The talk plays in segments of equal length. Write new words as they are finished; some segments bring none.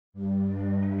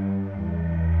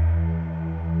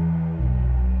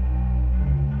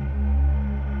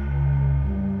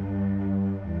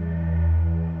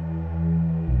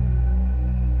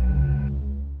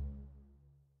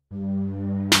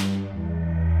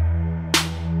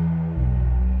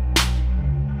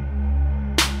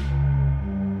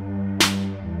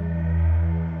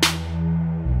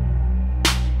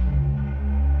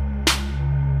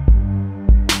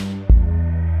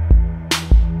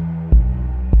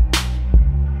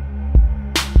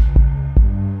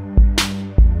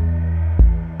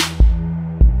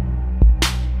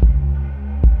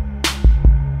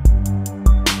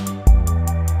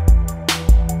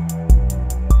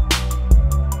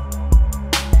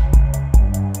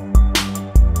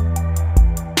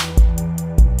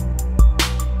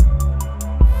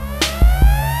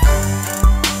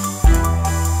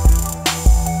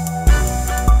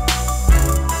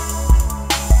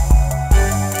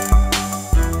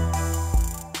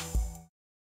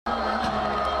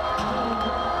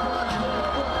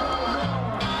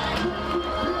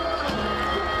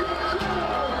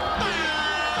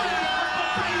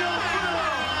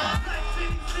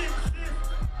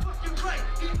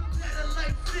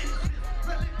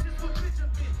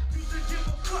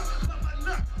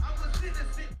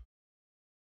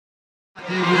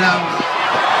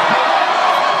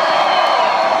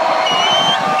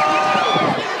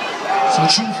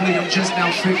truthfully, I'm just now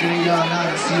figuring y'all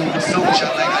out and seeing what songs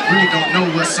y'all like. I really don't know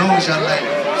what songs y'all like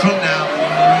from now, you know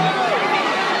what I mean?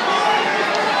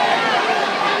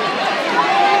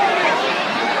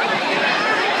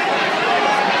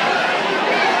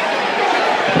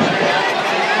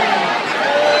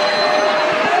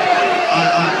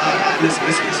 Listen.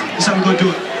 This is how we're gonna do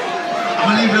it. I'm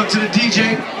gonna leave it up to the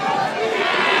DJ.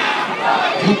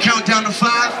 We'll count down to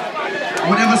 5.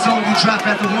 Whatever song you drop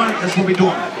after 1, that's what we're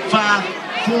doing. 5,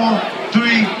 4,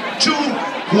 3, 2,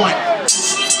 1.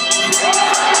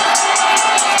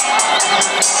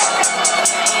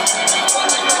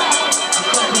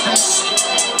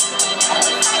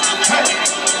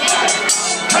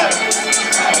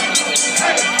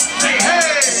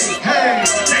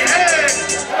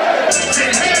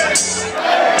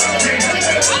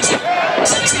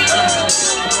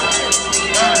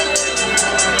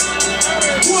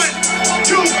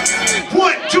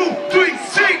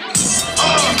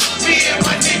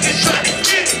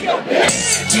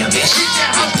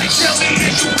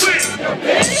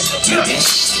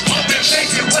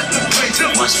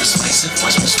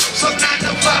 From 9 to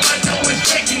 5, I know it's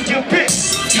taking your pick.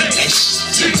 You just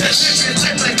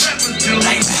like rappers do.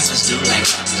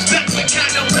 That's the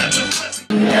kind of rappers.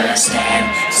 Understand,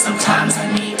 sometimes I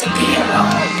need to be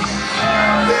alone.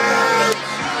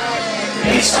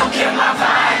 Bitch, don't kill my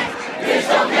vibe. Bitch,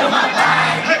 don't kill my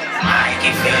vibe. I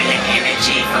can feel your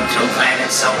energy from 2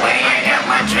 planets away. I got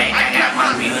my drink, I got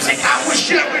my music. I was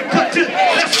sharing, but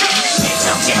let's go. Bitch,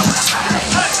 don't kill my vibe.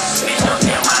 Bitch, don't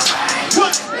kill my vibe.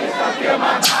 What? Bitch, don't kill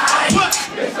my vibe. What?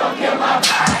 Bitch, don't kill my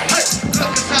vibe.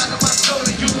 Look inside of my soul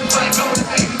and you can find out that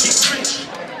they can get rich.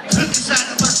 Look inside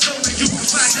of my soul and you can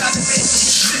find out that they can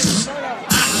get rich.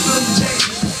 I can feel the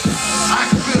changes. I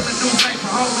can feel a new life, a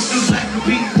whole new life will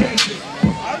be dangerous.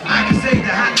 I can say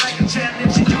that I like a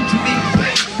challenge and you to me is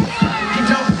pain. You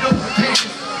don't know the pain.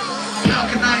 How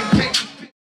can I take the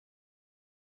pain?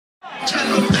 Tell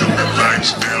them to turn the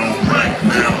lights down right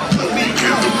now. Put me in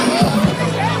the room.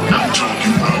 I'm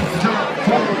talking about the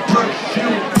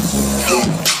perfume.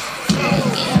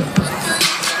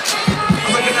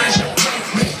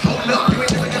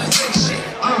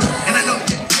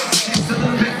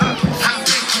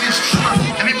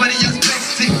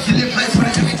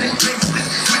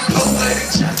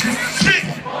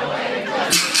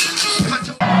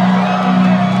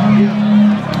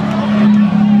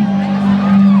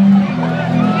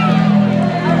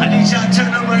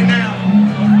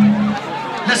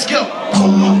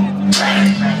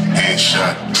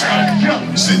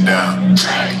 Sit down,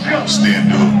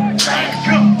 stand up,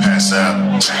 pass out,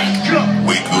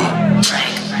 wake up,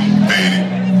 fade it.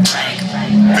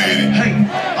 Hey,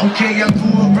 okay, I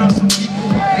grew up around some people,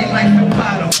 they like the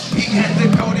bottle. He had the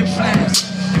golden flask,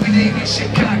 every day in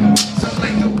Chicago, so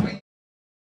like the way.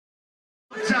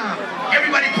 Time,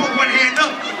 everybody put one hand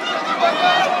up.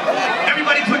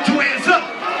 Everybody put 2 hands up.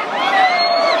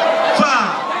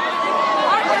 5.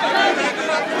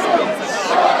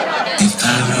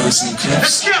 And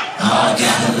clips all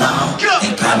got along.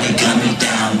 They probably gun me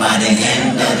down by the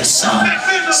end of the song.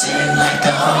 Seem like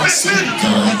the whole city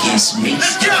go against me.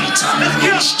 Every time I'm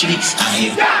in the streets, I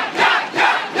hear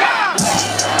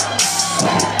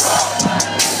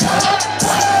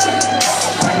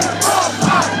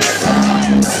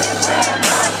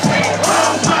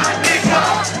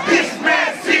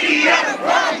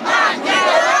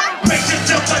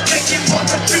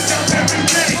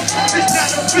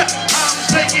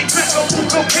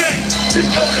This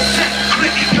code attack,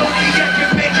 Ricky Codiac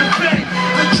and Major Pay.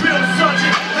 The drill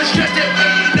sergeant, the stress that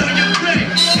way you know you play.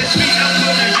 It's me, I'm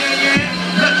with a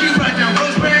yeah. Lucky right now,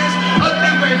 rose brands,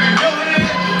 ugly waving your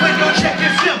hand. When you check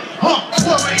yourself,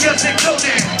 warriors and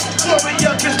clothing.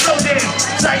 Warrior can slow down.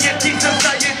 Scientists and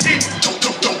scientists.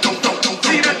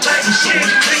 See the light shit,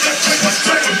 nigga, take a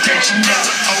straight injection now.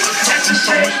 That's the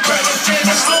same brother, then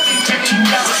it's only injection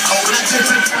now. I just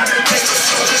been trying to make it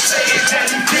so to say it that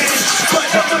he did it. But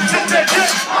I'm gonna take that day.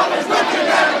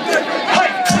 Hey,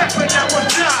 back when I was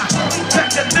 9, back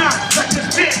to 9, back to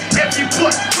 10, every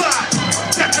foot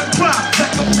 5, back to 5,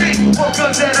 back to 8, 4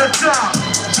 guns at a time.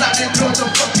 Sliding through the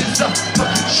fucking stuff,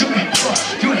 fucking shooting,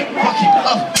 you ain't walking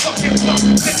up, fucking pump,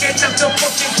 picking up the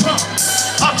fucking pump.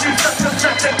 Off you suck the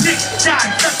track, the dick,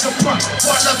 die, suck the front,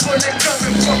 while the bullet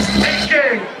coming from AK.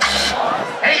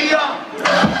 Hey y'all,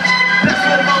 that's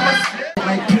what mama said.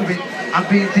 Like pivot, I've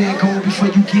been there, go before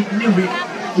you get near it.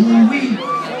 Ooh wee.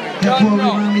 That boy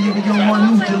remind me of a young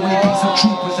Martin Luther when he beat some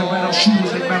troopers and ran out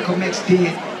shooters like Malcolm X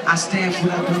did. I stand for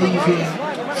what I believe in.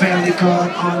 Family, God,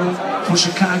 honor. From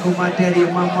Chicago, my daddy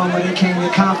and my mama, they came to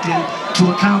Compton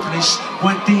to accomplish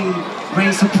one thing.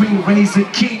 Reign supreme, raise a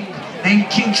king named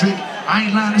Kendrick. I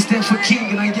ain't lying, I stand for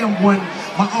king and I am one.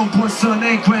 My unborn son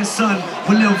and grandson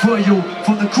will live royal.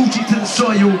 From the coochie to the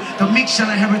soil, the meek shall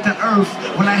inherit the earth.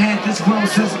 When I had this world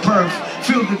since birth,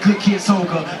 feel the good kids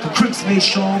hunger. The Crips made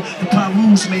strong, the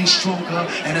Pyrus made stronger.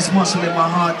 And it's muscle in my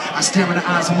heart. I stare in the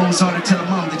eyes of Mozart and tell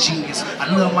him I'm the genius.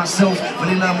 I love myself,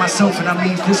 really love myself, and I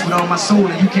mean this with all my soul.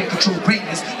 And you can't control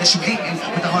greatness unless you hating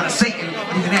with the heart of Satan.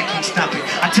 But even that can't stop it.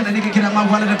 I tell a nigga get out my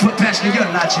wallet and put passion in your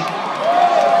logic.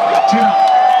 Check it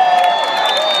out.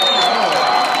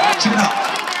 Check it out.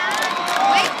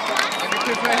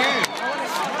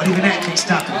 But even that can't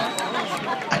stop it.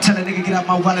 I tell a nigga get out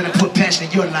my wallet and put passion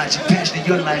in your logic, passion in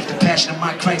your life. The passion of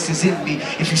my Christ is in me.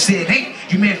 If you say it ain't,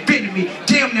 you may offend me.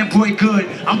 Damn, that boy good.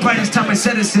 I'm bright as Thomas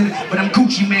Edison, but I'm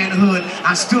Gucci manhood.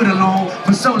 I stood alone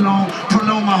for so long,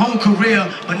 prolonged my whole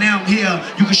career, but now I'm here.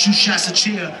 You can shoot shots of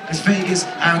cheer. Cause Vegas,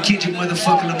 I don't kid you,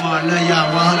 motherfucking Lamar. Love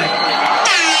y'all,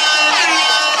 100.